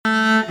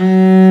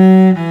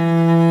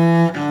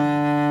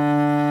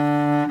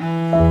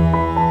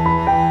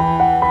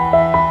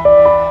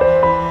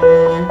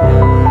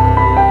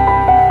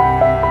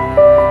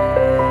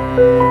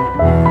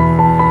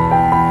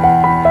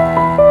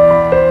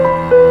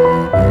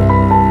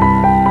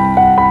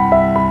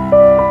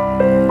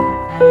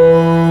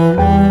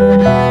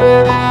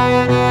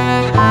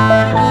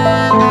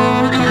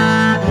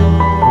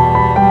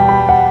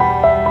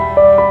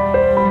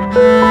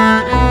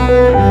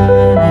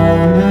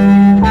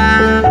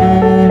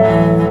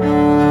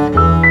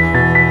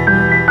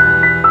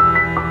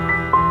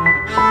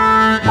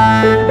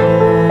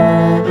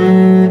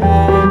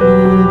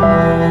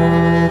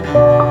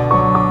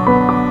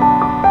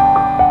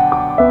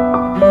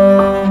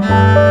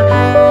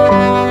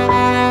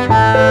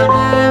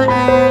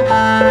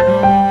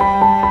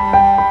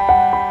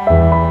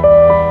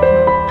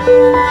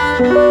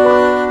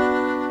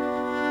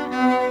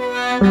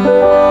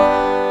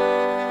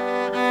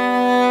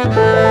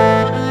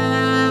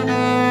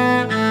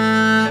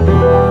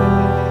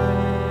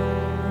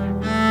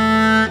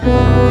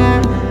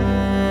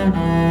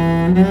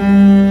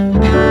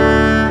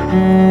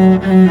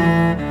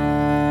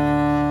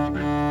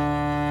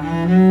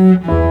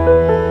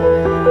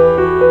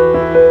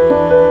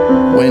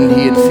When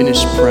he had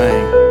finished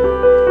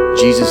praying,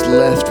 Jesus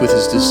left with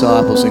his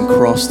disciples and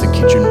crossed the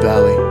Kidron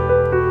Valley.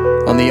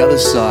 On the other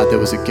side there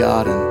was a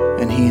garden,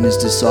 and he and his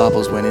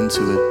disciples went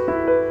into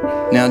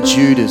it. Now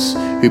Judas,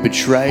 who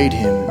betrayed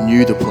him,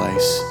 knew the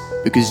place,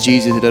 because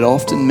Jesus had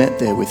often met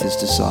there with his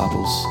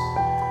disciples.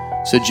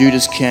 So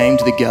Judas came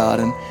to the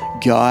garden,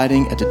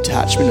 guiding a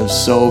detachment of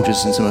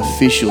soldiers and some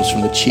officials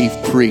from the chief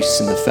priests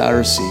and the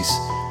Pharisees.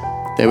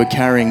 They were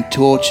carrying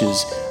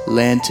torches,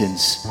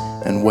 lanterns,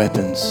 and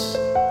weapons.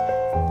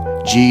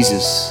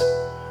 Jesus,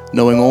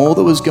 knowing all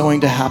that was going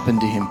to happen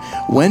to him,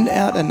 went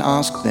out and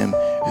asked them,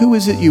 "Who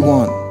is it you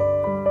want?"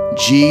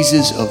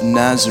 "Jesus of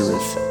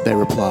Nazareth," they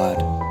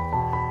replied.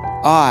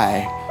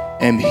 "I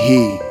am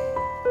he,"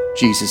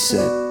 Jesus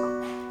said.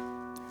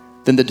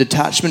 Then the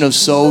detachment of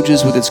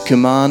soldiers with its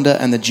commander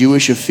and the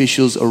Jewish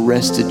officials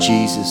arrested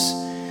Jesus.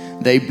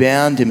 They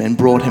bound him and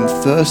brought him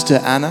first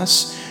to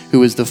Annas,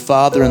 who was the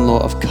father-in-law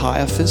of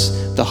Caiaphas,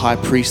 the high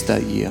priest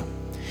that year.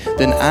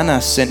 Then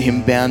Annas sent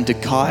him bound to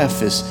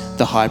Caiaphas,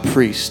 the high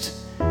priest.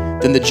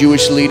 Then the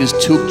Jewish leaders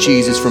took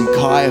Jesus from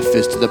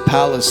Caiaphas to the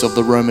palace of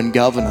the Roman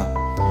governor.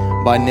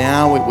 By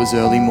now it was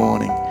early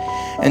morning,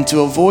 and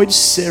to avoid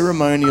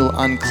ceremonial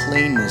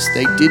uncleanness,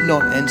 they did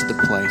not enter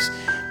the place,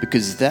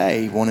 because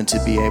they wanted to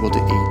be able to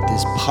eat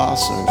this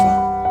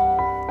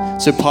Passover.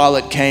 So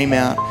Pilate came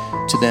out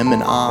to them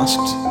and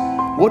asked,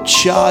 "What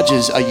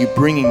charges are you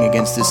bringing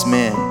against this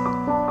man?"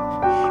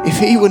 "If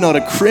he were not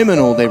a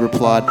criminal," they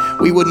replied,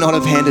 "we would not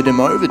have handed him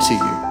over to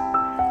you."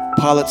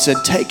 Pilate said,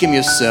 "Take him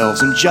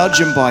yourselves and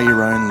judge him by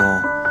your own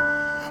law."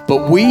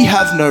 "But we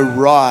have no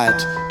right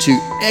to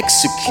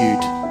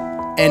execute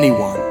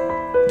anyone,"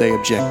 they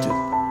objected.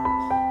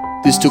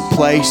 This took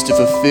place to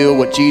fulfill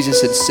what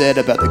Jesus had said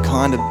about the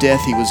kind of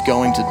death he was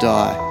going to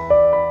die.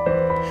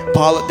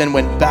 Pilate then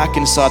went back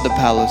inside the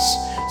palace,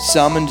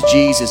 summoned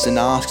Jesus and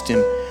asked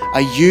him,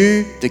 "Are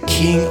you the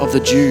king of the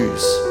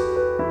Jews?"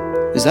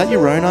 "Is that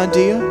your own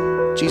idea?"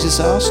 Jesus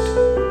asked.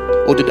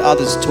 "Or did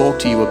others talk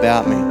to you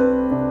about me?"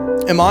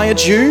 "Am I a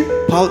Jew?"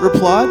 Pilate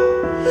replied.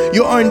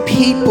 "Your own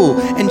people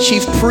and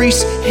chief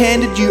priests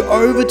handed you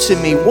over to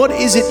me. What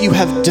is it you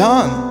have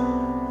done?"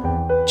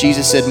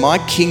 Jesus said, "My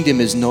kingdom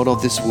is not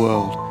of this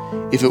world.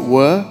 If it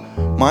were,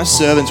 my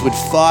servants would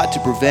fight to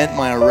prevent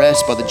my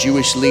arrest by the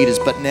Jewish leaders,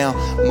 but now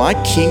my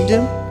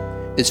kingdom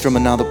is from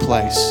another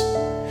place."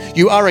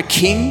 "You are a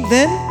king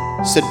then?"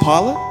 said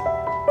Pilate.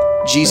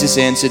 Jesus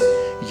answered,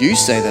 "You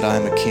say that I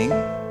am a king.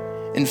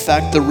 In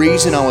fact, the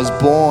reason I was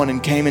born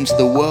and came into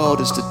the world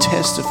is to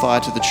testify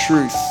to the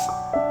truth.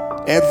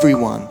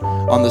 Everyone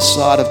on the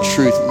side of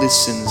truth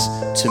listens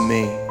to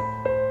me."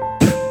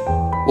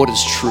 "What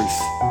is truth?"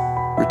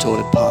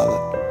 retorted Pilate.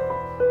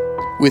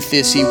 With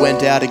this, he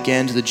went out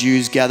again to the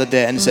Jews gathered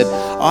there and said,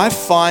 "I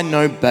find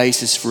no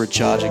basis for a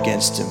charge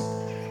against him.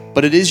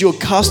 But it is your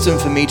custom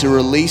for me to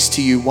release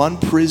to you one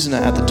prisoner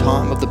at the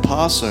time of the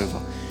Passover.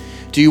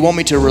 Do you want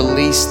me to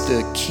release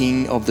the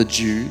King of the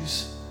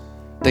Jews?"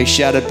 They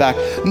shouted back,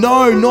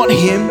 "No, not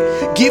him.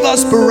 Give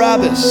us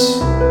Barabbas."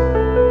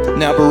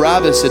 Now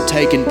Barabbas had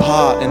taken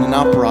part in an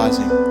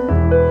uprising.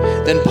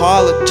 Then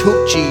Pilate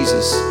took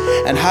Jesus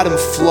and had him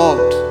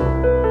flogged.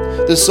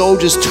 The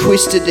soldiers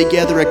twisted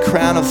together a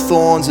crown of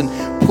thorns and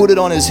put it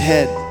on his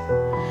head.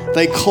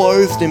 They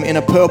clothed him in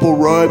a purple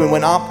robe and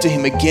went up to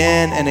him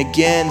again and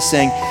again,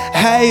 saying,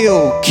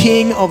 "Hail,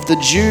 King of the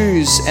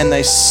Jews!" And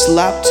they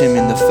slapped him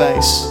in the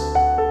face.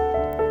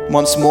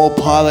 Once more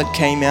Pilate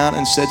came out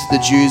and said to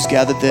the Jews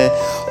gathered there,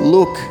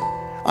 "Look,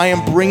 I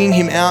am bringing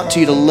him out to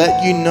you to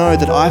let you know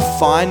that I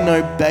find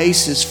no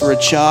basis for a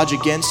charge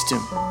against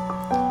him."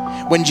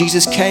 When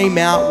Jesus came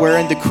out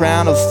wearing the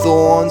crown of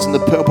thorns and the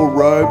purple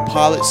robe,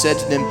 Pilate said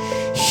to them,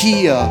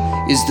 "Here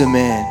is the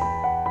man."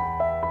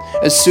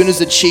 As soon as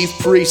the chief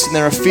priests and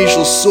their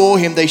officials saw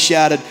him, they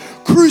shouted,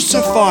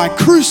 "Crucify,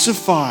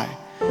 crucify!"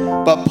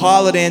 But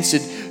Pilate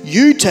answered,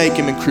 "You take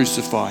him and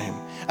crucify him.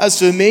 As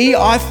for me,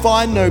 I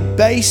find no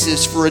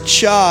basis for a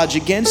charge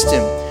against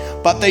him."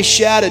 But they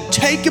shouted,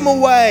 take him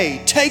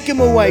away,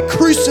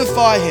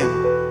 crucify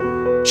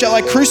him." "Shall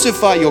I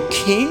crucify your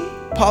king?"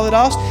 Pilate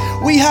asked.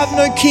 "We have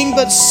no king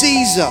but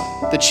Caesar,"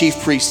 the chief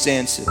priests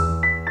answered.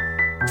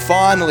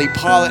 Finally,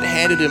 Pilate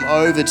handed him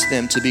over to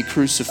them to be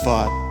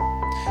crucified.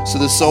 So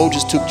the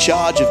soldiers took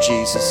charge of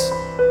Jesus.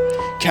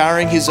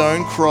 Carrying his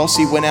own cross,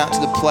 he went out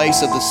to the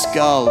place of the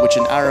skull, which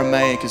in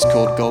Aramaic is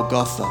called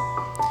Golgotha.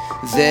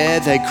 There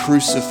they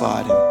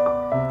crucified him,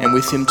 and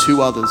with him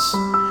two others,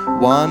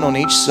 one on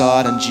each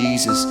side and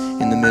Jesus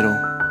in the middle.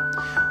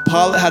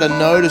 Pilate had a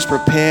notice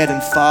prepared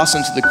and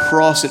fastened to the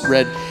cross. It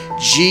read,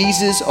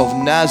 "Jesus of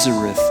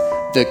Nazareth,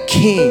 the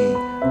King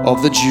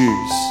of the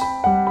Jews."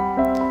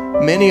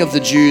 Many of the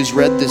Jews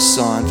read this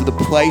sign, for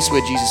the place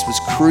where Jesus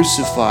was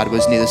crucified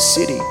was near the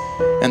city,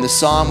 and the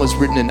sign was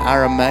written in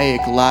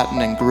Aramaic,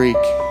 Latin, and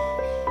Greek.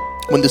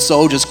 When the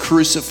soldiers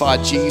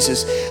crucified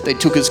Jesus, they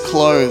took his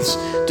clothes,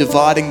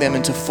 dividing them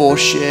into 4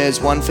 shares,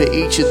 one for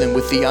each of them,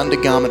 with the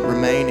undergarment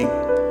remaining.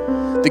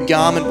 The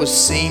garment was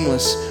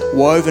seamless,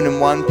 woven in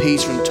one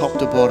piece from top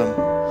to bottom.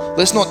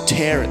 Let's not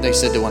tear it, they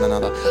said to one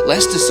another.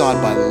 Let's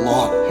decide by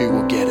lot who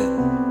will get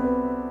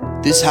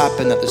it. This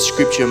happened that the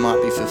scripture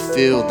might be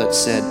fulfilled that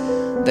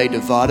said, they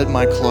divided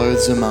my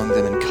clothes among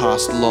them and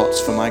cast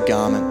lots for my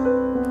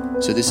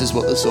garment. So this is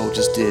what the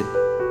soldiers did.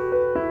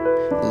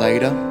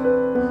 Later,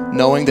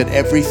 knowing that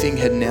everything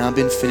had now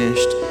been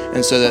finished,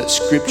 and so that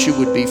scripture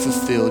would be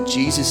fulfilled,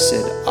 Jesus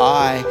said,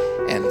 I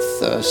am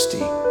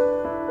thirsty.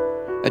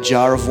 A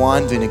jar of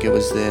wine vinegar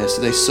was there,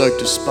 so they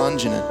soaked a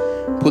sponge in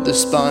it, put the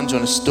sponge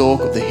on a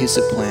stalk of the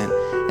hyssop plant,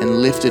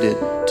 and lifted it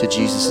to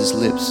Jesus'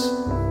 lips.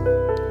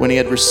 When he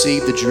had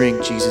received the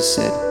drink, Jesus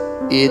said,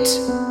 it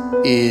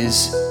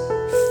is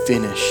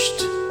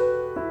finished.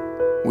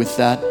 With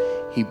that,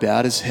 he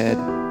bowed his head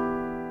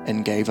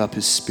and gave up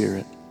his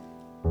spirit.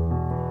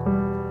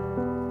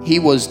 He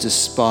was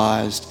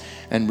despised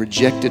and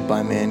rejected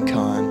by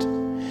mankind,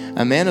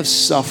 a man of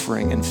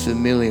suffering and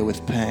familiar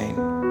with pain.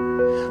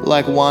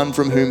 Like one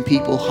from whom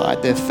people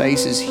hide their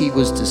faces, he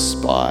was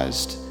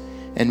despised,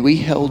 and we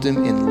held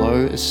him in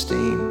low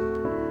esteem.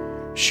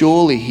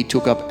 Surely he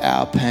took up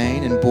our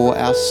pain and bore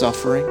our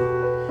suffering,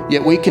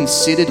 yet we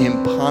considered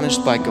him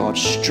punished by God,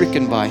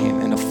 stricken by him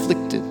and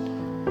afflicted.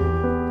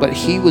 But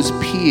he was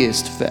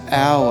pierced for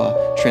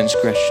our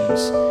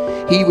transgressions.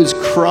 He was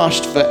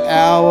crushed for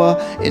our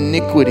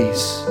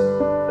iniquities.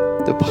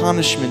 The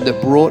punishment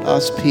that brought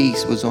us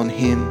peace was on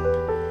him,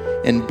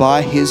 and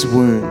by his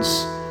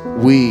wounds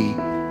we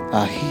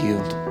are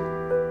healed.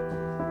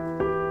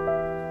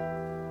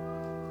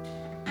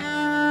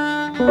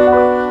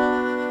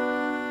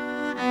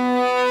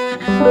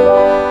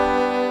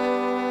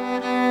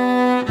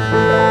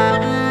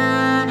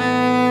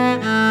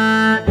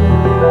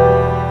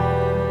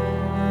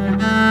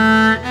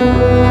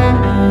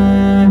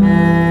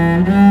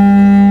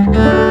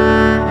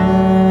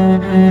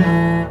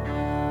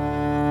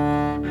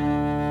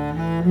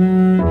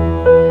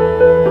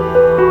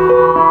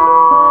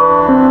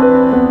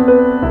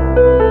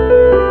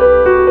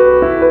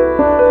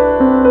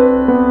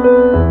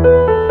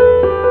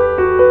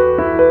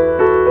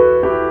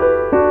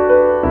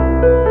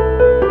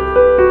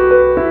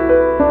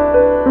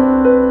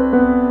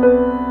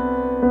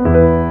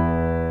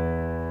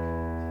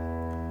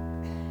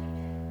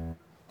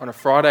 On a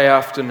Friday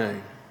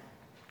afternoon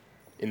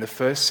in the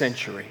first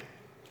century,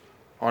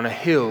 on a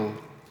hill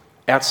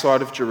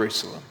outside of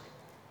Jerusalem,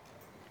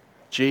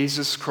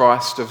 Jesus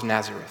Christ of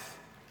Nazareth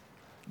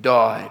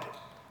died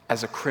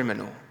as a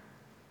criminal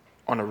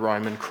on a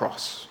Roman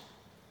cross.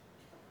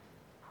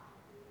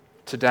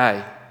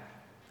 Today,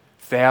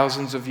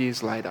 thousands of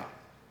years later,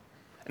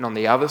 and on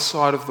the other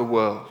side of the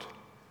world,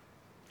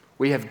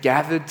 we have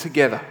gathered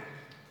together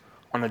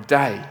on a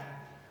day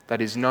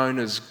that is known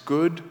as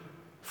Good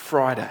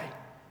Friday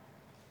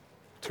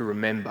to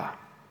remember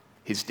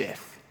his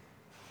death.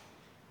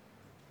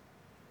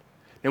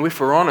 Now, if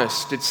we're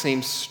honest, it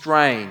seems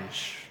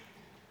strange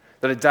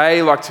that a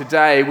day like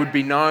today would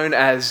be known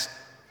as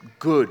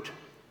good.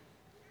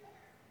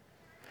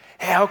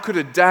 How could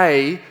a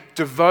day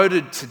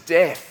devoted to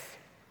death,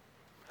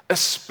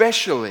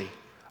 especially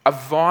a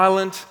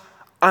violent,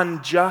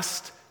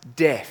 unjust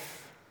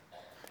death,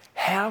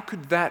 how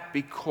could that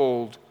be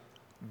called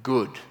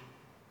good?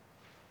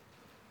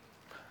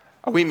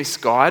 Are we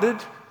misguided?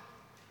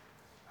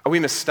 Are we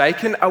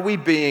mistaken? Are we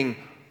being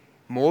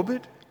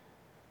morbid?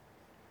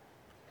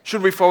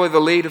 Should we follow the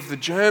lead of the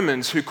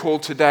Germans who call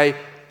today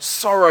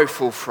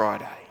Sorrowful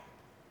Friday?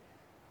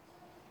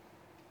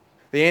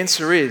 The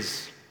answer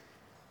is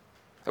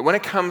that when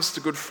it comes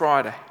to Good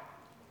Friday,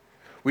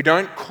 we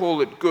don't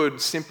call it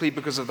good simply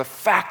because of the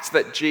fact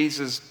that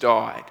Jesus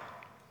died.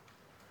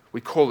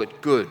 We call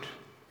it good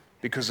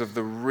because of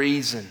the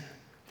reason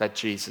that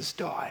Jesus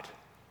died,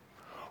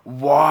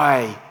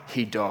 why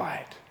he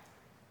died.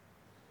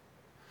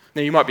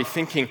 Now you might be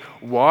thinking,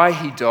 why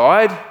he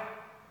died?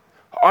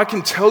 I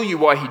can tell you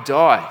why he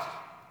died.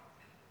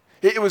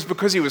 It was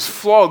because he was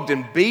flogged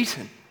and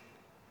beaten.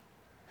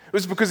 It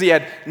was because he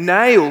had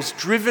nails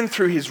driven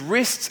through his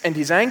wrists and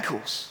his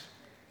ankles.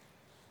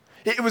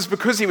 It was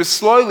because he was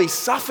slowly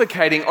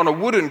suffocating on a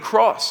wooden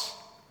cross.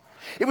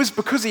 It was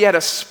because he had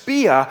a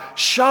spear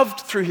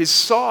shoved through his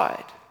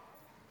side.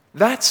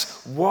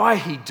 That's why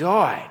he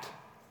died.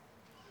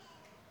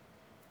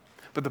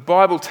 But the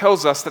Bible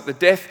tells us that the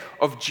death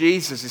of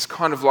Jesus is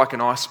kind of like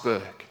an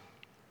iceberg.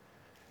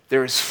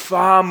 There is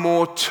far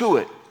more to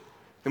it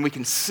than we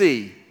can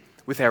see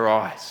with our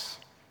eyes.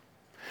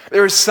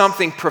 There is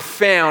something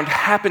profound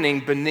happening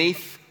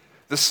beneath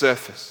the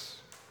surface.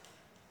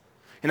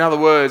 In other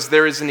words,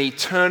 there is an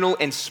eternal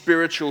and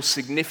spiritual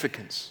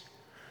significance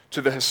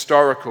to the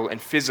historical and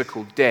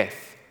physical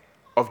death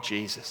of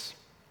Jesus.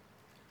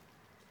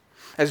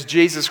 As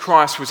Jesus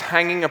Christ was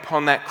hanging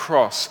upon that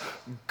cross,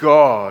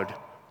 God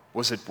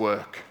was at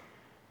work.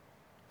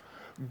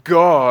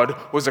 God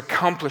was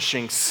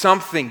accomplishing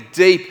something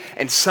deep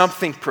and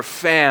something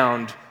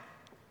profound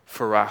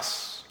for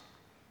us.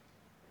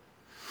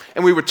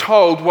 And we were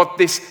told what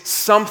this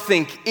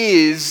something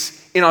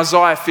is in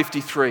Isaiah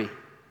 53.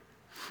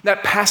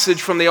 That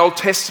passage from the Old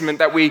Testament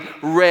that we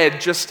read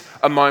just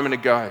a moment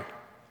ago.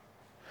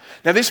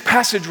 Now, this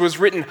passage was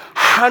written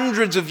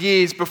hundreds of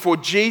years before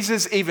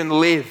Jesus even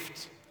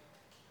lived.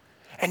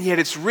 And yet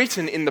it's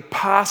written in the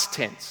past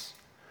tense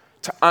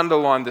to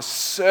underline the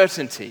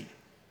certainty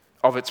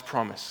of its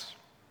promise.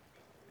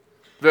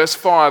 Verse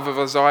 5 of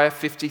Isaiah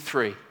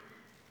 53.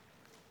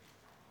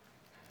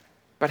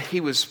 But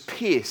he was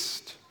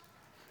pierced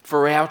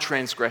for our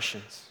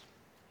transgressions.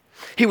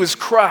 He was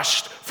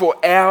crushed for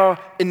our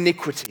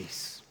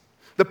iniquities.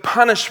 The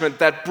punishment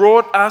that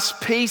brought us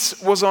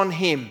peace was on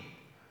him,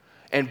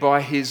 and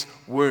by his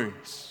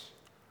wounds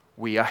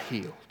we are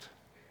healed.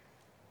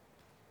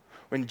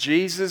 When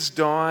Jesus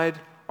died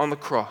on the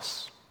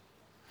cross,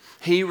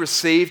 he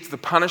received the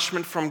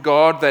punishment from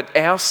God that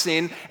our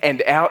sin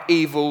and our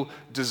evil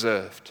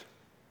deserved.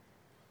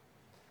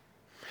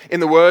 In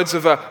the words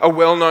of a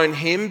well-known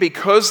hymn,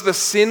 because the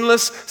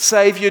sinless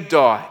Saviour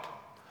died,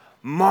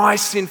 my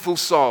sinful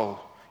soul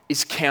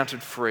is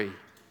counted free.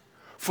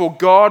 For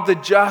God the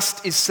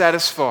just is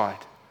satisfied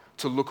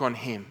to look on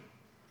him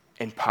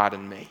and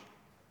pardon me.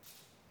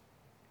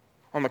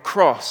 On the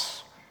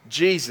cross,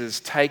 Jesus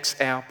takes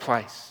our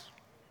place.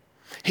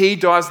 He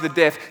dies the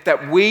death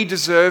that we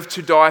deserve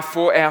to die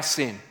for our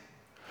sin,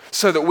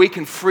 so that we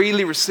can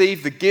freely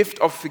receive the gift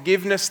of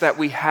forgiveness that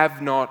we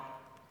have not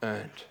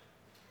earned.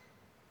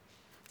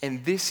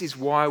 And this is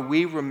why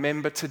we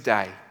remember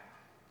today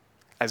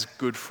as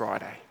Good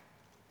Friday.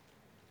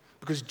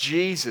 Because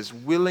Jesus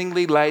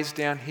willingly lays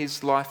down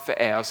his life for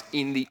ours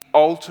in the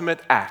ultimate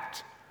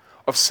act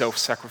of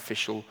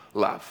self-sacrificial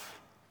love.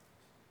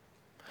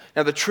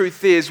 Now, the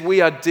truth is,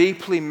 we are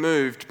deeply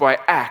moved by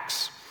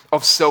acts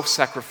of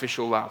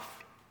self-sacrificial love.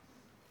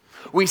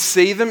 We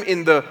see them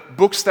in the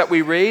books that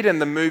we read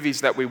and the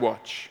movies that we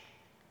watch.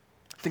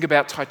 Think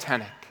about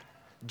Titanic.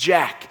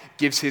 Jack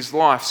gives his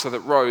life so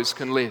that Rose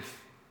can live.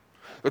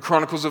 The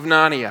Chronicles of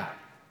Narnia,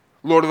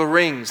 Lord of the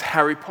Rings,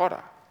 Harry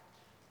Potter.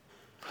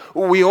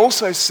 We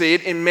also see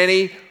it in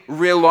many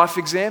real-life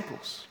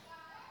examples.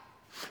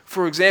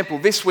 For example,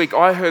 this week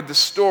I heard the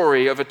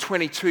story of a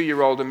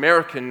 22-year-old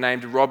American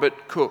named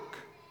Robert Cook.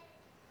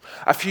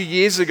 A few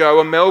years ago,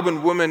 a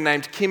Melbourne woman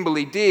named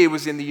Kimberly Deer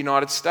was in the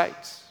United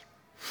States.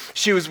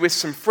 She was with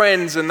some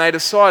friends and they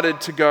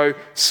decided to go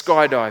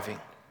skydiving.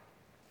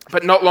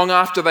 But not long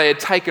after they had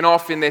taken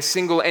off in their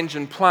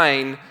single-engine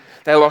plane,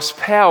 they lost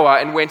power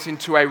and went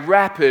into a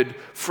rapid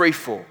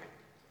freefall.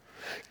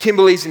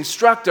 Kimberly's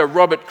instructor,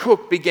 Robert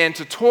Cook, began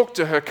to talk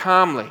to her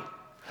calmly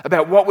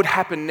about what would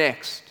happen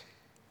next.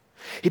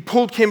 He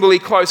pulled Kimberly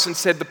close and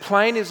said, "The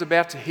plane is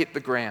about to hit the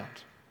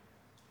ground.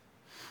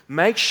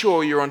 Make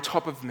sure you're on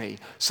top of me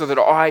so that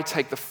I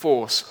take the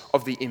force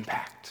of the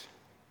impact."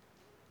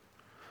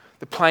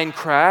 The plane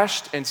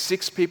crashed and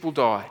 6 people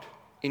died,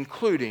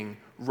 including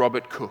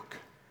Robert Cook.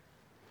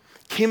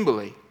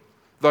 Kimberly,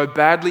 though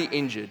badly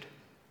injured,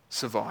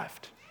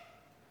 survived.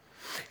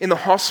 In the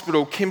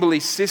hospital,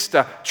 Kimberly's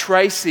sister,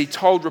 Tracy,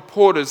 told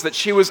reporters that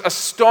she was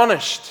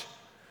astonished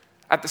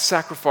at the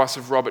sacrifice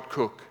of Robert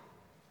Cook.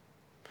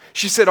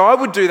 She said, "I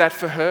would do that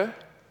for her,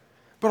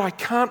 but I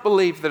can't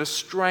believe that a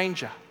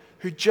stranger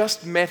who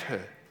just met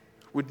her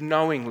would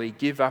knowingly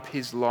give up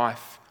his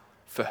life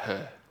for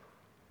her."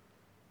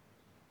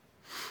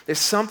 There's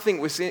something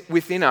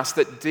within us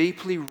that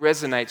deeply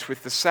resonates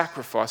with the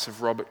sacrifice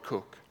of Robert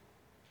Cook,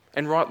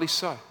 and rightly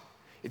so.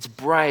 It's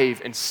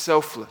brave and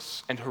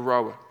selfless and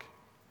heroic.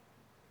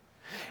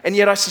 And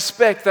yet I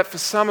suspect that for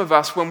some of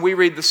us, when we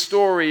read the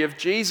story of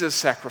Jesus'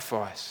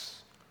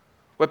 sacrifice,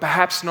 we're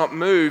perhaps not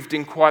moved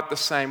in quite the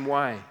same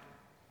way.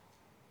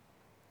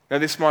 Now,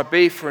 this might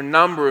be for a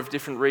number of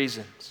different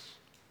reasons.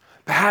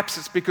 Perhaps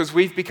it's because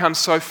we've become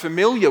so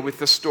familiar with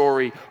the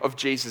story of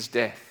Jesus'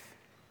 death.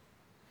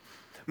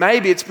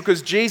 Maybe it's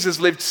because Jesus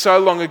lived so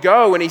long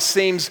ago and he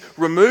seems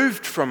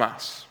removed from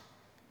us.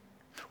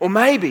 Or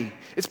maybe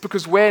it's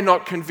because we're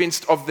not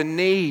convinced of the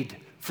need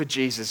for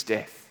Jesus'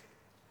 death.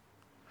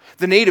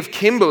 The need of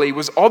Kimberly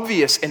was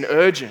obvious and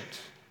urgent.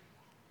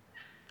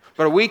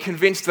 But are we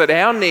convinced that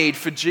our need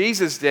for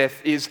Jesus' death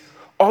is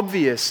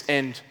obvious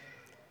and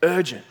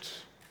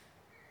urgent?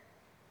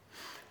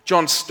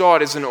 John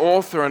Stott is an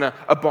author and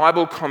a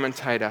Bible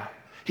commentator.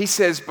 He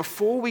says,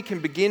 before we can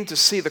begin to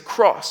see the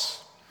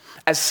cross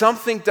as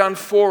something done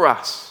for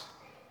us,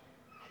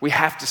 we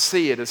have to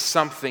see it as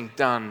something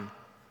done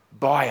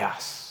by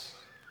us.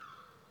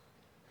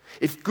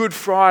 If Good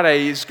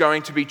Friday is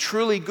going to be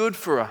truly good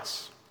for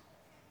us,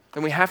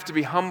 then we have to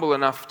be humble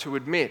enough to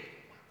admit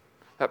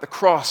that the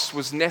cross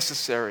was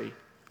necessary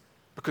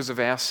because of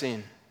our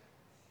sin.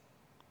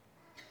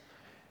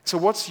 So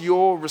what's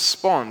your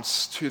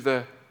response to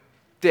the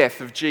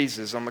death of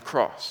Jesus on the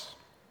cross?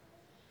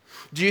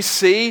 Do you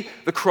see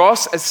the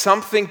cross as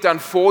something done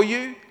for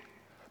you,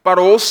 but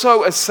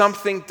also as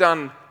something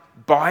done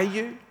by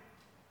you?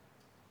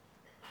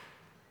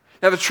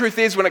 Now, the truth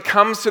is, when it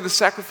comes to the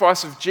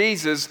sacrifice of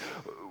Jesus,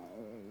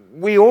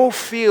 we all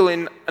feel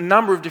in a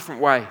number of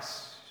different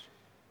ways.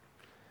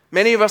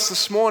 Many of us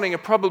this morning are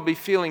probably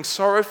feeling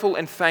sorrowful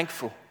and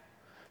thankful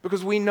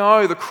because we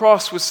know the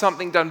cross was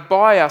something done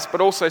by us, but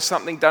also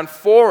something done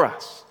for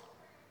us.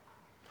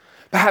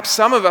 Perhaps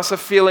some of us are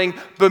feeling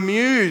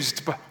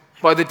bemused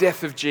by the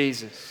death of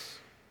Jesus.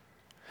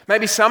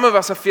 Maybe some of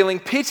us are feeling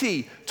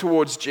pity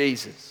towards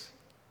Jesus.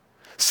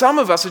 Some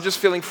of us are just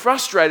feeling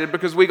frustrated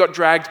because we got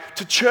dragged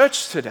to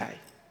church today.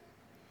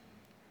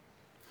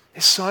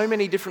 There's so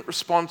many different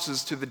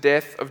responses to the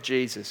death of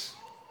Jesus,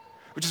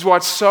 which is why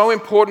it's so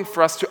important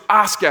for us to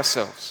ask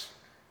ourselves,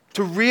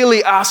 to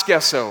really ask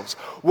ourselves,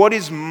 what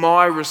is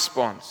my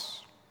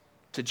response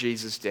to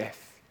Jesus'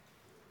 death?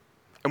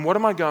 And what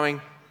am I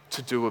going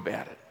to do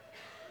about it?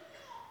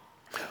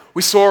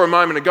 We saw a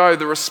moment ago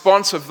the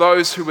response of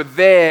those who were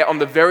there on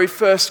the very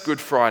first Good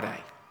Friday.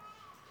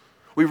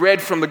 We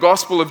read from the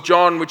Gospel of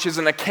John, which is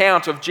an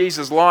account of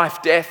Jesus'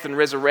 life, death, and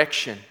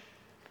resurrection.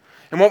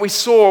 And what we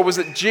saw was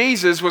that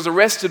Jesus was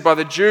arrested by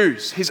the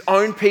Jews, his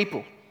own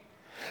people.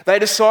 They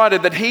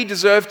decided that he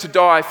deserved to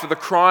die for the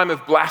crime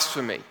of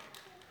blasphemy,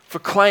 for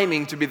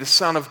claiming to be the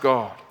Son of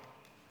God.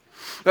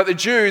 But the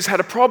Jews had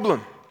a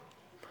problem.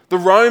 The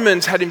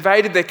Romans had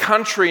invaded their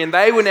country and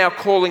they were now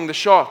calling the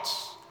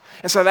shots.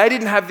 And so they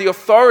didn't have the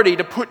authority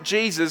to put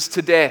Jesus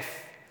to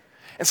death.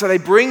 And so they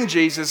bring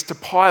Jesus to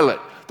Pilate,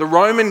 the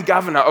Roman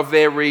governor of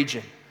their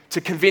region,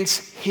 to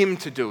convince him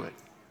to do it.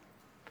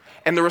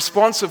 And the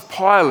response of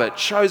Pilate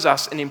shows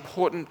us an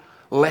important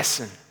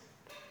lesson.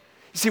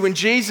 You see, when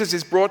Jesus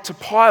is brought to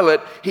Pilate,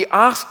 he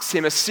asks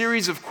him a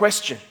series of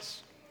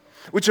questions,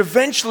 which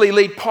eventually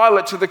lead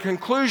Pilate to the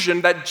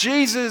conclusion that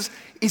Jesus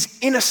is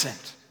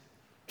innocent.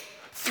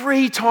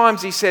 3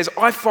 times he says,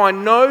 I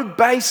find no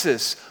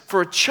basis for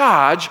a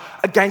charge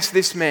against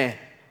this man.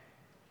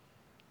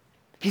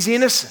 He's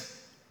innocent.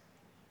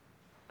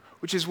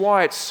 Which is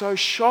why it's so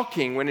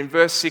shocking when in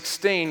verse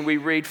 16 we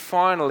read,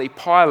 finally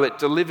Pilate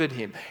delivered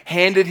him,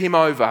 handed him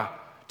over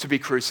to be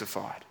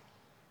crucified.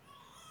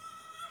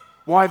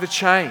 Why the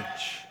change?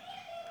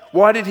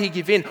 Why did he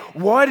give in?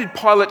 Why did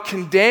Pilate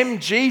condemn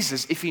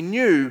Jesus if he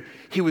knew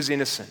he was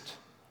innocent?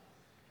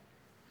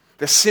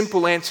 The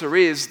simple answer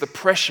is the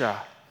pressure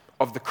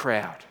of the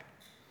crowd.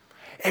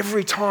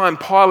 Every time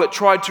Pilate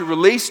tried to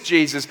release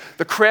Jesus,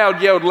 the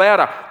crowd yelled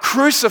louder,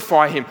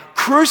 "Crucify him!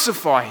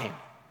 Crucify him!"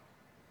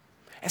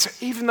 And so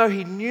even though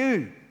he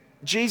knew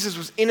Jesus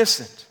was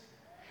innocent,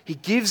 he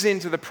gives in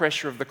to the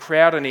pressure of the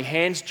crowd and he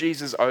hands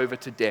Jesus over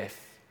to death.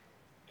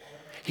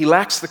 He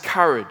lacks the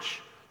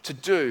courage to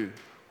do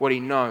what he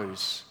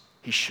knows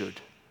he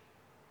should.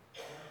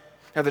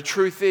 Now the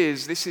truth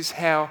is, this is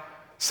how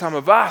some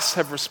of us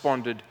have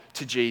responded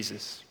to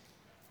Jesus.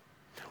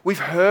 We've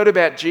heard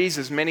about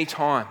Jesus many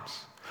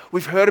times.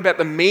 We've heard about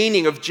the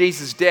meaning of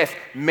Jesus' death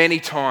many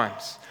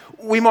times.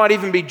 We might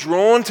even be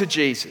drawn to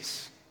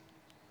Jesus.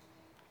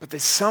 But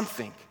there's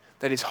something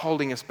that is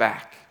holding us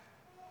back.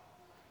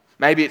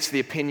 Maybe it's the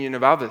opinion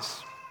of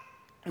others.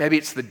 Maybe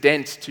it's the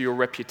dent to your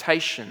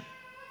reputation.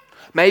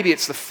 Maybe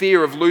it's the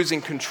fear of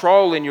losing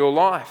control in your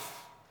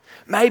life.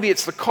 Maybe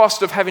it's the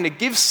cost of having to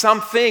give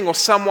something or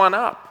someone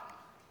up.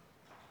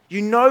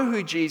 You know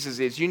who Jesus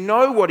is. You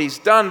know what he's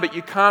done, but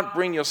you can't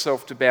bring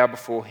yourself to bow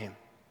before him.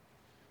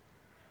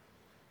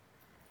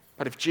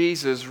 But if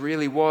Jesus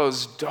really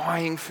was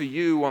dying for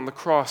you on the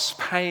cross,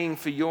 paying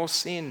for your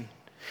sin,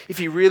 if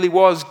he really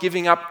was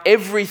giving up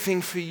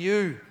everything for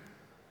you,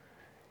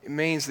 it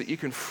means that you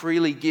can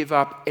freely give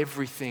up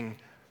everything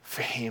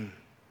for him.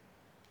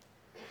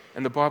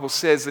 And the Bible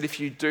says that if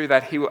you do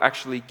that, he will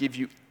actually give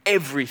you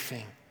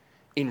everything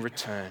in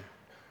return.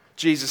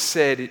 Jesus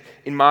said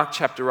in Mark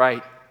chapter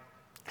 8,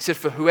 he said,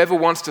 for whoever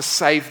wants to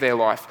save their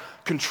life,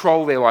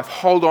 control their life,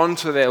 hold on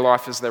to their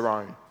life as their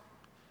own,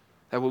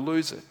 they will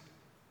lose it.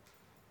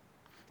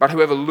 But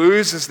whoever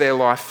loses their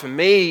life for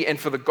me and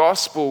for the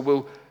gospel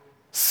will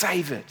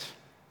save it.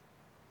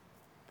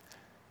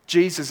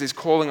 Jesus is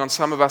calling on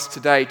some of us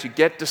today to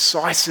get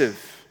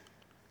decisive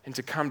and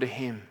to come to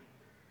him,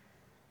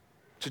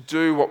 to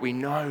do what we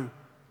know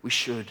we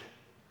should.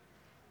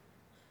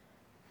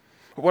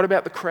 But what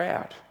about the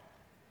crowd?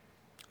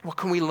 What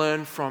can we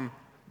learn from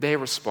their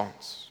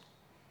response?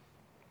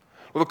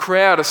 Well, the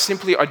crowd are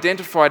simply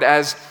identified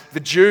as the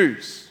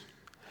Jews.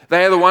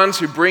 They are the ones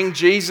who bring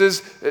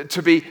Jesus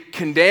to be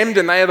condemned,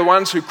 and they are the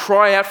ones who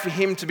cry out for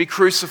him to be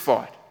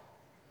crucified.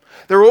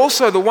 They're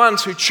also the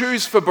ones who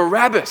choose for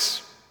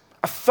Barabbas,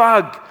 a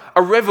thug,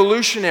 a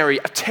revolutionary,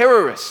 a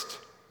terrorist,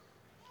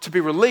 to be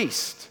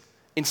released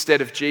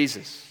instead of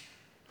Jesus.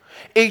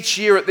 Each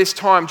year at this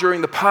time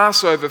during the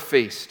Passover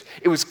feast,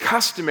 it was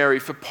customary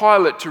for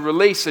Pilate to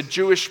release a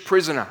Jewish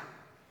prisoner.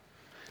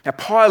 Now,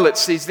 Pilate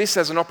sees this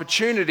as an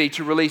opportunity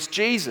to release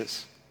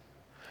Jesus,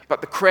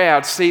 but the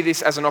crowd see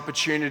this as an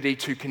opportunity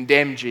to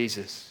condemn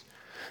Jesus.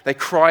 They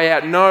cry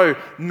out, no,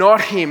 not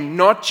him,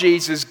 not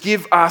Jesus,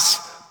 give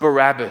us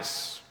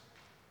Barabbas.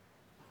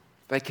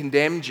 They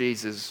condemn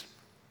Jesus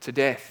to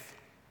death.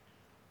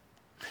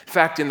 In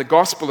fact, in the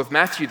Gospel of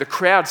Matthew, the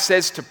crowd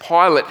says to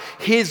Pilate,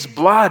 his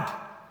blood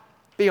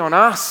be on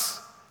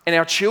us and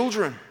our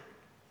children.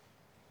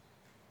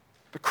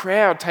 The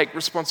crowd take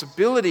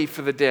responsibility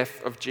for the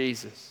death of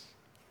Jesus.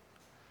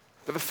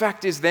 But the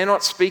fact is, they're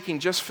not speaking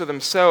just for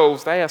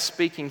themselves, they are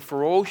speaking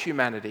for all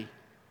humanity,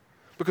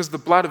 because the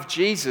blood of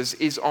Jesus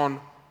is on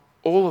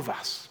All of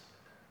us.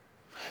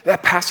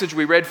 That passage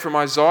we read from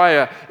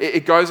Isaiah,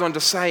 it goes on to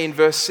say in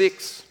verse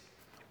 6,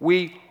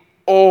 we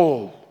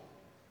all,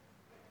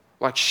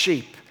 like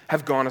sheep,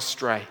 have gone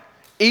astray.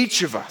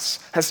 Each of us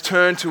has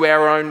turned to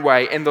our own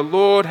way, and the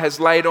Lord has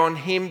laid on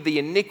him the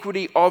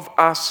iniquity of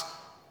us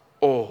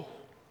all.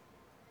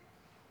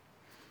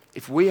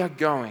 If we are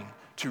going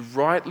to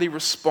rightly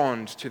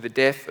respond to the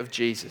death of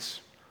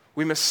Jesus,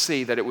 we must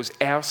see that it was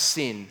our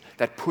sin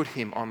that put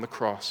him on the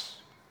cross.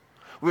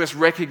 We must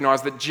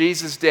recognize that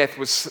Jesus' death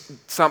was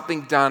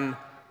something done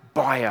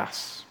by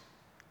us.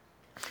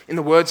 In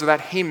the words of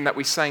that hymn that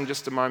we sang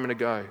just a moment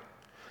ago,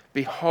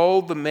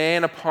 behold the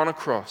man upon a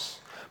cross,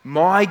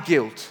 my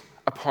guilt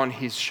upon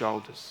his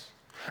shoulders.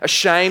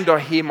 Ashamed, I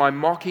hear my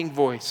mocking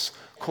voice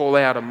call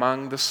out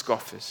among the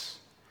scoffers.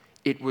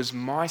 It was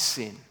my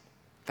sin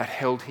that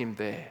held him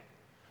there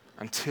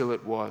until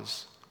it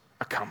was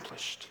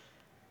accomplished.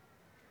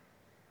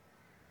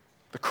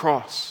 The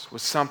cross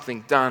was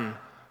something done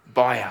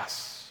by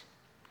us.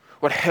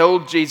 What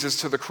held Jesus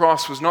to the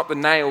cross was not the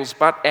nails,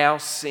 but our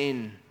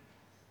sin.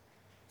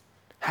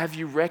 Have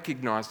you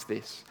recognized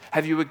this?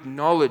 Have you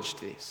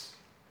acknowledged this?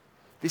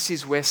 This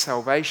is where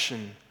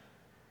salvation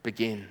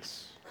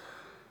begins.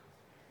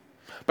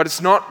 But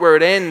it's not where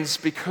it ends,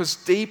 because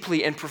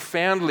deeply and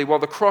profoundly, while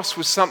the cross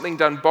was something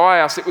done by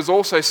us, it was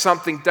also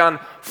something done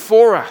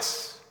for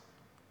us.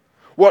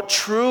 What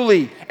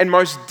truly and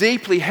most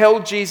deeply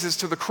held Jesus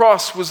to the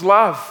cross was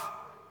love.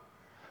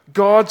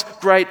 God's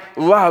great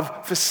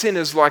love for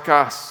sinners like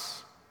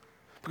us.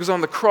 Because on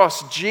the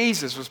cross,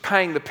 Jesus was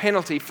paying the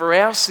penalty for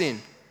our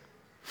sin.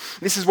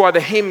 This is why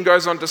the hymn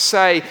goes on to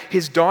say,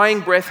 his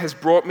dying breath has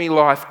brought me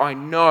life. I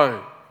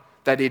know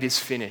that it is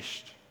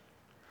finished.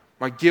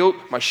 My guilt,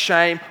 my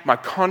shame, my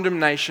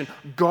condemnation,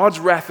 God's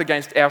wrath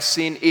against our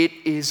sin, it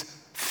is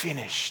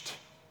finished.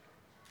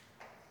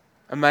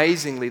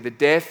 Amazingly, the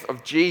death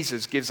of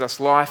Jesus gives us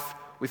life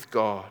with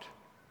God.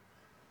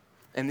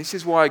 And this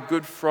is why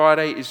Good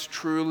Friday is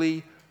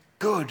truly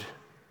good.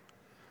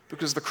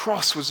 Because the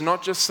cross was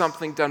not just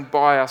something done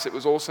by us, it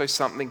was also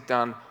something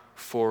done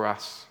for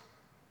us.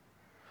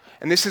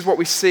 And this is what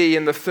we see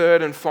in the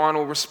third and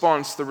final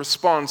response, the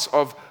response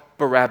of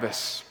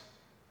Barabbas.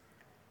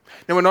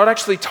 Now, we're not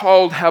actually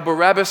told how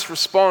Barabbas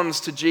responds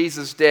to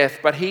Jesus' death,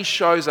 but he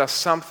shows us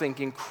something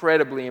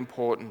incredibly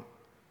important.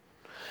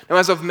 Now,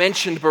 as I've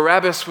mentioned,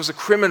 Barabbas was a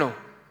criminal.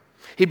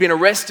 He'd been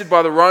arrested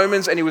by the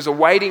Romans and he was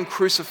awaiting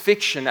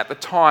crucifixion at the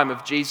time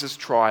of Jesus'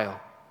 trial.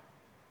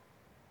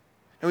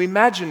 Now,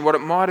 imagine what it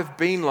might have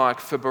been like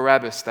for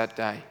Barabbas that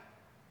day.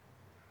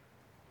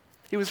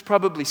 He was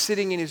probably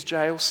sitting in his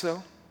jail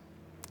cell.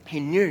 He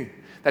knew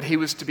that he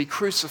was to be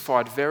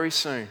crucified very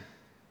soon.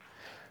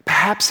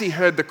 Perhaps he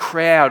heard the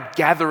crowd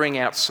gathering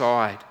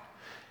outside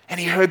and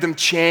he heard them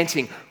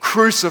chanting,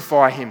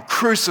 "Crucify him,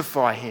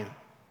 crucify him."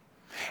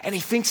 And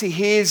he thinks he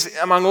hears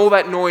among all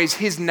that noise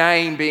his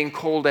name being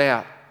called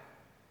out.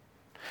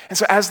 And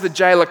so as the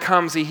jailer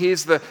comes, he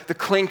hears the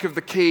clink of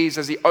the keys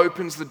as he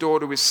opens the door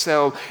to his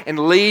cell and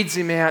leads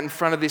him out in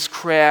front of this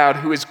crowd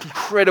who is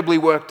incredibly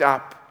worked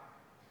up.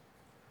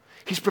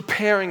 He's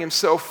preparing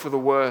himself for the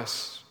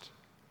worst.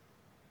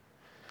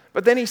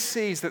 But then he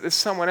sees that there's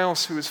someone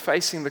else who is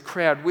facing the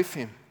crowd with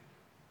him.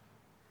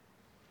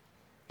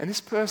 And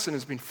this person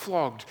has been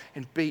flogged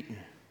and beaten.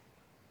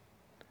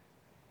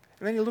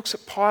 And then he looks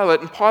at Pilate,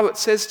 and Pilate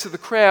says to the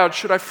crowd,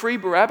 "Should I free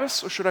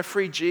Barabbas or should I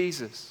free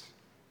Jesus?"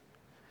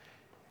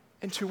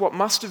 And to what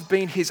must have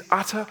been his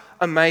utter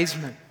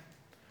amazement,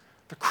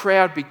 the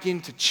crowd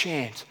begin to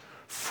chant,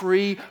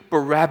 "Free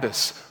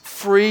Barabbas,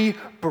 free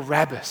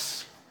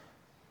Barabbas."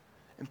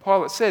 And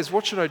Pilate says,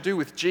 "What should I do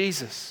with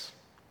Jesus?"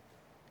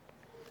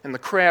 And the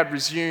crowd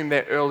resume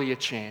their earlier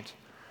chant,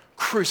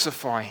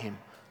 "Crucify him,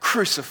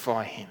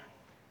 crucify him."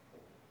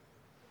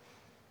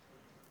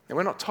 Now,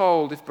 we're not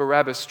told if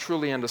Barabbas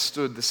truly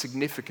understood the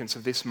significance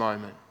of this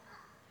moment.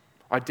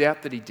 I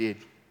doubt that he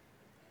did.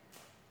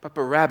 But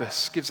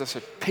Barabbas gives us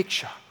a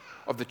picture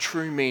of the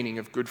true meaning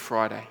of Good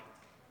Friday.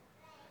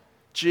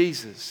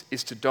 Jesus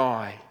is to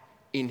die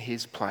in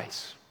his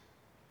place.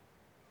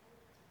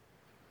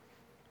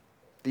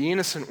 The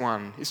innocent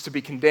one is to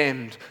be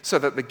condemned so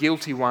that the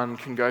guilty one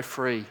can go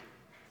free.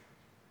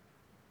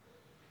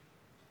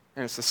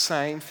 And it's the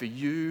same for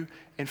you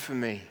and for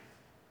me.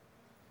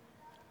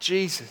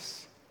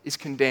 Jesus is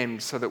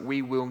condemned so that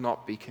we will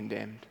not be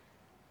condemned.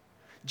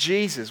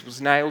 Jesus was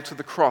nailed to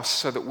the cross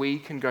so that we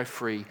can go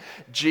free.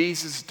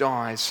 Jesus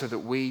dies so that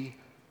we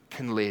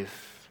can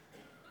live.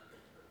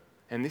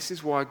 And this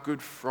is why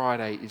Good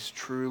Friday is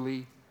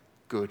truly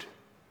good.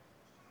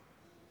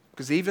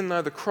 Because even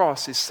though the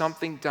cross is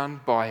something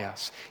done by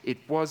us,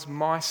 it was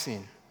my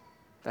sin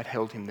that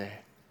held him there.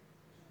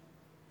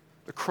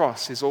 The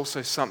cross is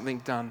also something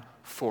done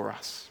for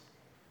us.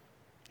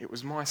 It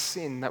was my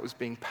sin that was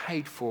being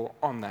paid for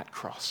on that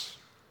cross.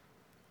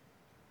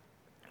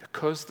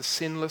 Because the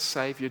sinless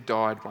Saviour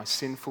died, my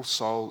sinful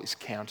soul is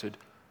counted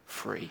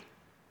free.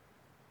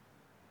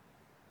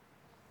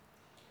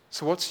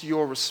 So what's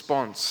your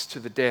response to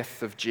the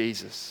death of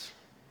Jesus?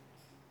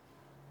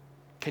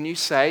 Can you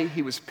say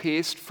he was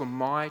pierced for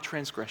my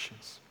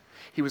transgressions?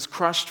 He was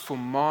crushed for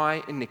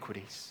my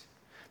iniquities.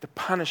 The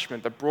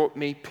punishment that brought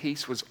me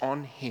peace was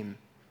on him,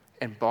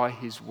 and by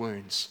his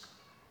wounds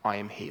I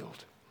am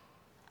healed.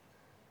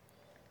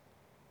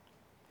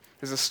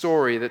 There's a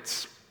story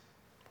that's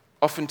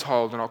often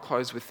told, and I'll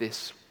close with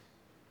this,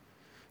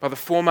 by the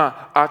former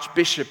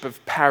Archbishop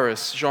of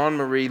Paris,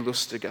 Jean-Marie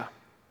Lustiger.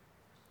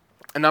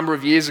 A number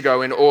of years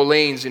ago in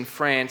Orleans in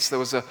France, there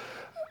was a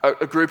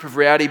group of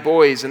rowdy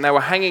boys, and they were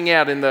hanging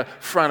out in the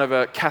front of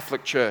a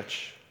Catholic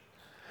church.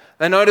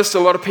 They noticed a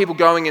lot of people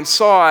going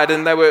inside,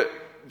 and they were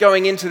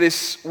going into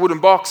this wooden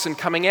box and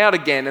coming out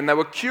again, and they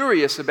were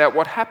curious about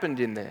what happened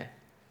in there.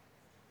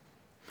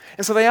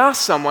 And so they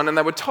asked someone, and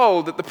they were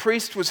told that the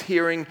priest was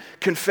hearing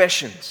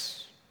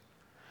confessions.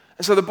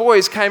 And so the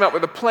boys came up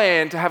with a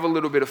plan to have a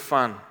little bit of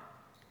fun.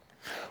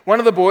 One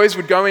of the boys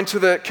would go into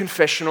the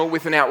confessional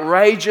with an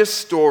outrageous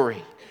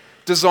story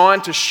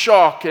designed to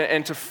shock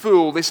and to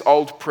fool this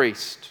old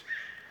priest.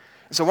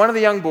 And so one of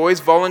the young boys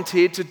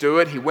volunteered to do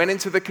it. He went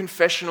into the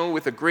confessional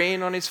with a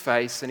grin on his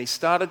face, and he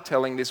started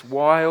telling this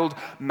wild,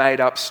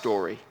 made-up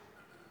story.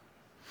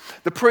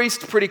 The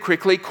priest pretty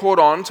quickly caught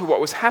on to what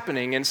was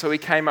happening, and so he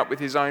came up with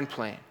his own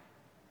plan.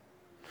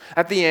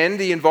 At the end,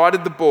 he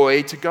invited the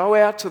boy to go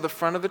out to the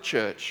front of the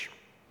church,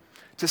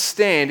 to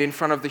stand in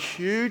front of the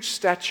huge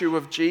statue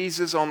of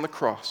Jesus on the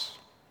cross,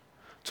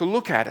 to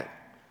look at it,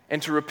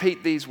 and to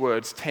repeat these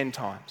words 10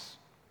 times.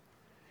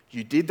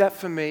 You did that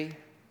for me,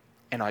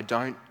 and I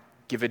don't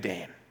give a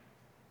damn.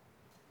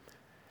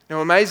 Now,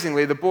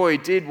 amazingly, the boy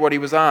did what he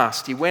was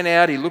asked. He went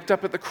out, he looked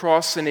up at the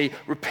cross, and he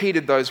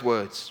repeated those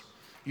words.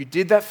 You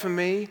did that for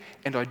me,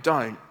 and I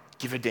don't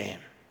give a damn.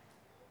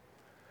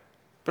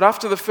 But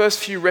after the first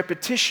few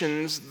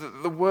repetitions,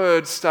 the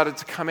words started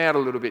to come out a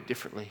little bit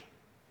differently.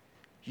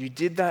 You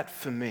did that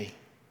for me,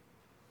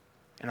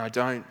 and I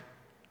don't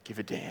give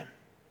a damn.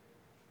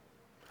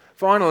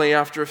 Finally,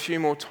 after a few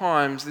more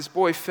times, this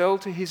boy fell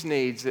to his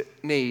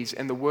knees,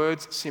 and the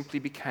words simply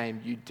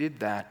became, you did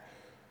that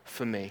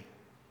for me.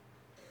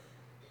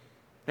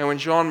 Now, when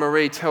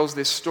Jean-Marie tells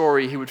this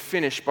story, he would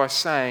finish by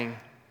saying,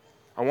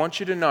 I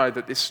want you to know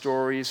that this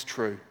story is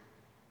true.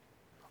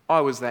 I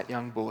was that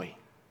young boy.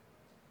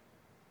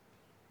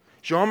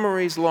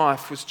 Jean-Marie's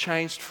life was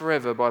changed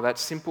forever by that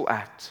simple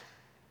act,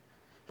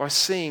 by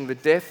seeing the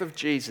death of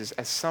Jesus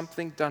as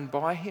something done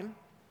by him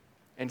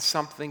and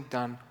something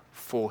done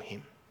for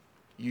him.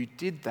 You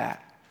did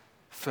that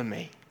for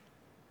me.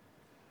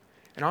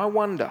 And I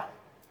wonder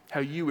how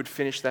you would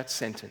finish that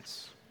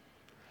sentence.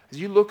 As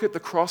you look at the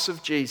cross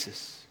of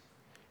Jesus,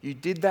 you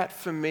did that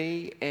for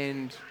me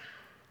and ...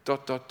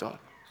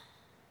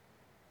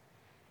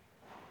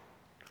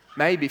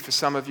 Maybe for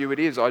some of you it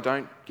is, I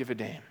don't give a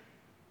damn.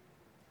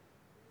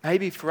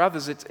 Maybe for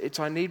others it's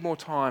I need more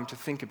time to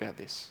think about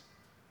this.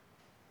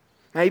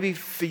 Maybe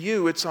for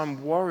you it's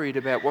I'm worried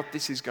about what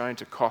this is going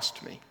to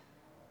cost me.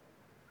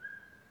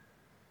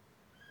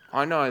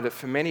 I know that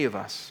for many of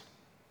us,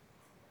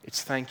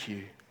 it's thank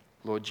you,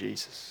 Lord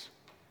Jesus.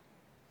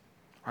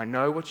 I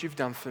know what you've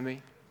done for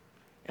me,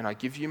 and I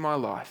give you my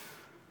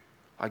life.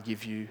 I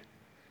give you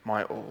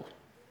my all.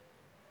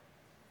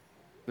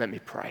 Let me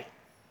pray.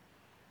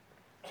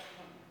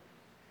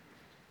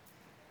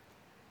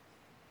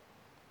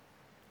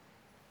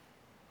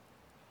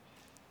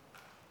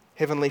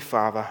 Heavenly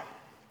Father,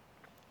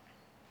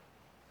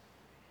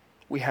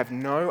 we have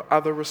no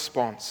other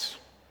response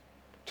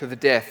to the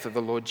death of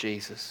the Lord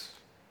Jesus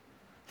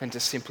than to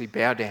simply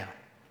bow down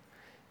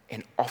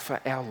and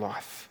offer our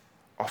life,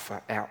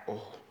 offer our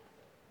all.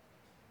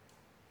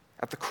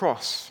 At the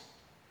cross,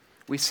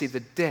 we see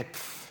the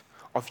depth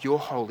of your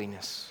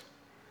holiness.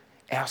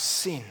 Our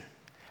sin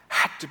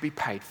had to be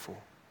paid for.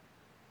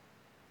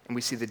 And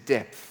we see the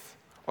depth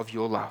of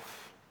your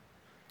love.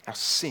 Our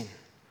sin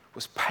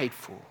was paid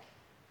for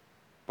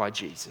by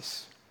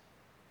Jesus.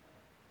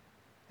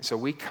 And so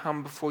we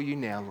come before you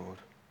now, Lord,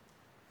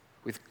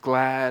 with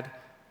glad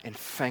and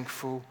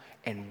thankful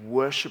and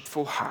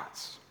worshipful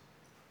hearts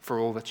for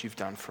all that you've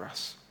done for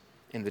us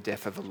in the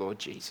death of the Lord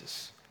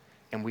Jesus.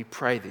 And we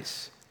pray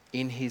this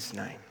in his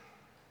name.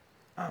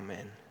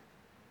 Amen.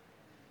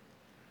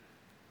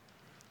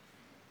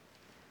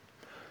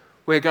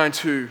 We're going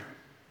to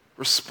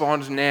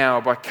respond now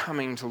by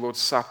coming to Lord's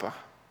Supper.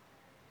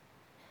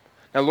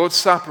 Now, Lord's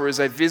Supper is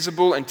a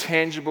visible and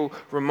tangible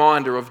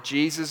reminder of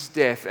Jesus'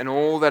 death and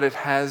all that it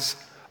has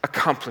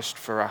accomplished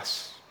for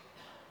us.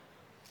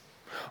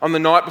 On the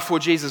night before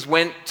Jesus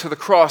went to the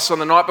cross, on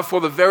the night before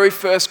the very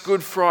first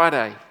Good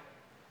Friday,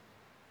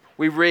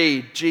 we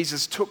read,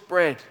 Jesus took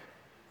bread,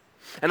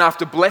 and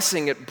after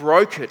blessing it,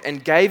 broke it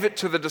and gave it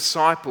to the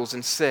disciples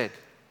and said,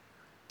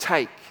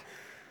 take,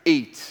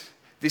 eat,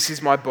 this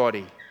is my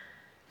body.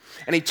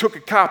 And he took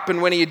a cup,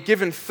 and when he had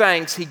given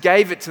thanks, he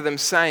gave it to them,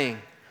 saying,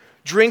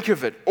 drink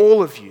of it,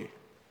 all of you,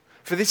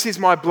 for this is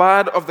my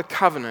blood of the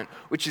covenant,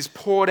 which is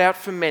poured out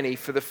for many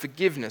for the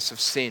forgiveness of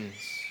sins.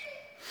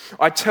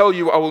 I tell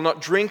you, I will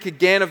not drink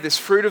again of this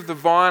fruit of the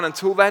vine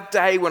until that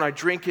day when I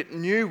drink it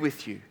new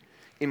with you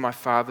in my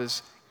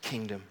Father's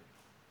kingdom.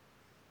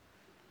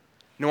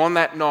 Now, on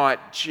that night,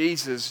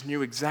 Jesus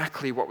knew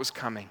exactly what was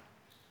coming.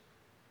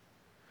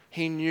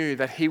 He knew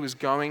that he was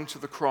going to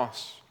the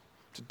cross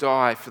to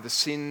die for the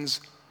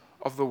sins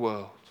of the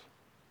world.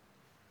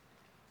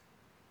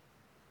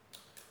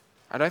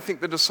 I don't think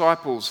the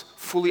disciples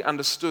fully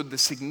understood the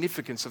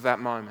significance of that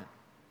moment.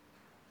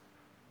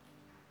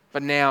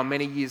 But now,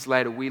 many years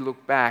later, we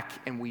look back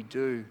and we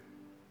do.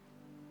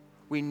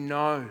 We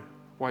know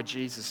why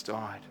Jesus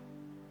died.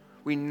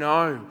 We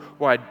know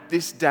why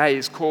this day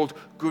is called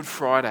Good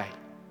Friday.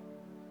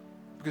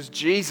 Because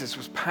Jesus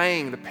was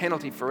paying the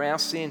penalty for our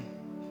sin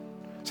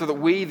so that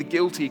we, the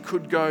guilty,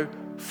 could go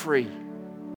free.